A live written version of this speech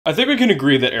I think we can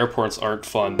agree that airports aren't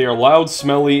fun. They are loud,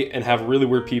 smelly, and have really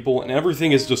weird people, and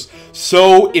everything is just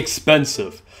so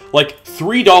expensive. Like,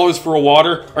 $3 for a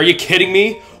water? Are you kidding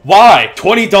me? Why?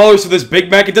 $20 for this Big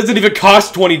Mac? It doesn't even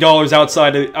cost $20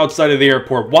 outside of the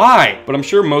airport. Why? But I'm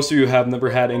sure most of you have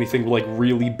never had anything, like,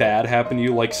 really bad happen to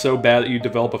you, like, so bad that you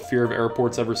develop a fear of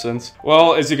airports ever since.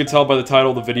 Well, as you can tell by the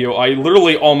title of the video, I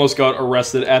literally almost got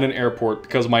arrested at an airport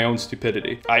because of my own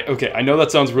stupidity. Okay, I know that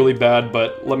sounds really bad,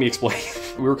 but let me explain.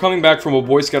 We were coming back from a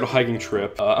Boy Scout hiking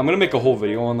trip. I'm gonna make a whole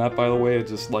video on that, by the way. It's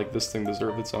just, like, this thing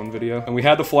deserved its own video. And we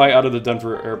had to fly out of the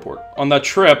Denver airport. On that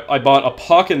trip, I bought a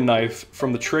pocket knife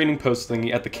from the trading post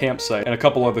thingy at the campsite and a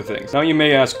couple other things. Now you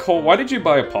may ask, Cole, why did you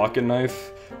buy a pocket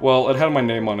knife? Well, it had my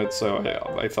name on it, so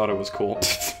I thought it was cool.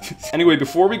 Anyway,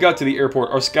 before we got to the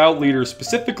airport, our scout leader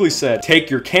specifically said, take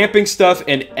your camping stuff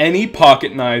and any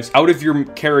pocket knives out of your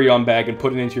carry-on bag and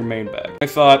put it into your main bag. I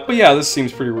thought, well, yeah, this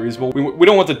seems pretty reasonable. We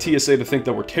don't want the TSA to think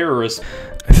that we're terrorists.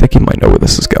 I think you might know where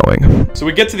this is going. So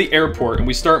we get to the airport and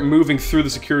we start moving through the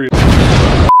security.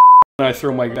 I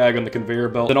throw my bag on the conveyor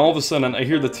belt. Then all of a sudden, I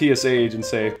hear the TSA agent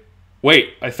say,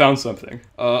 wait, I found something.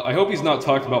 I hope he's not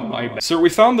talking about my bag. Sir, we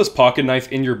found this pocket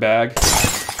knife in your bag.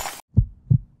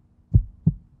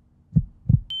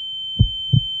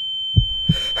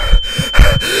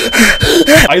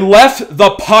 I left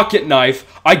the pocket knife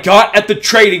I got at the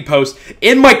trading post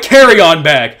in my carry-on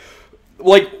bag.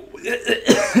 Like...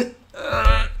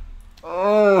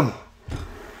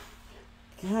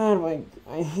 God,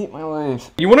 I hate my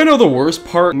life. You want to know the worst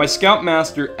part? My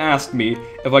scoutmaster asked me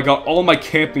if I got all my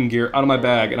camping gear out of my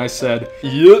bag, and I said,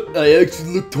 yep, I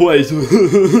actually looked twice.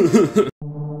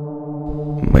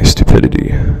 My stupidity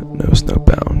knows no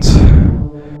bounds.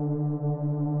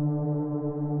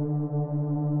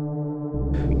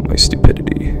 My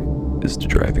stupidity is the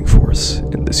driving force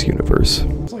in this universe.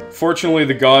 Fortunately,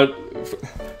 the god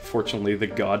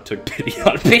took pity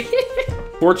on me.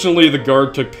 Fortunately, the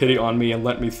guard took pity on me and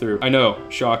let me through. I know,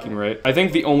 shocking, right? I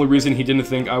think the only reason he didn't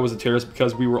think I was a terrorist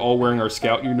because we were all wearing our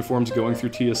scout uniforms going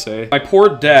through TSA. My poor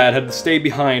dad had to stay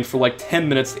behind for like 10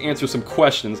 minutes to answer some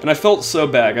questions, and I felt so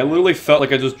bad. I literally felt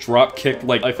like I just drop-kicked,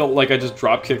 like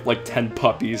 10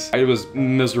 puppies. I was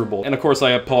miserable. And of course,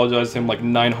 I apologized to him like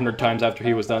 900 times after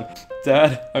he was done.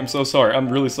 Dad, I'm so sorry. I'm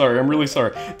really sorry. I'm really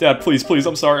sorry. Dad, please, please,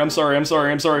 I'm sorry. I'm sorry. I'm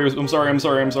sorry. I'm sorry. I'm sorry. I'm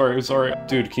sorry. I'm sorry. I'm sorry.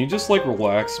 Dude, can you just like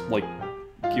relax? Like,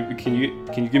 can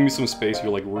you give me some space?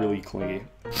 You're like really clingy.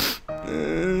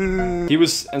 He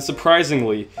was, and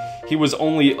surprisingly, he was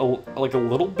only like a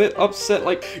little bit upset.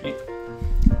 Like,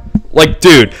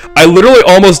 dude, I literally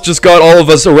almost just got all of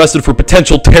us arrested for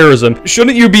potential terrorism.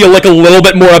 Shouldn't you be like a little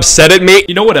bit more upset at me?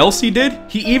 You know what else he did?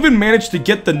 He even managed to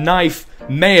get the knife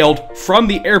mailed from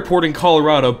the airport in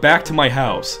Colorado back to my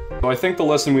house. So I think the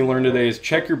lesson we learned today is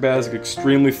check your bag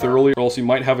extremely thoroughly, or else you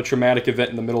might have a traumatic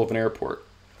event in the middle of an airport.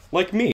 Like me.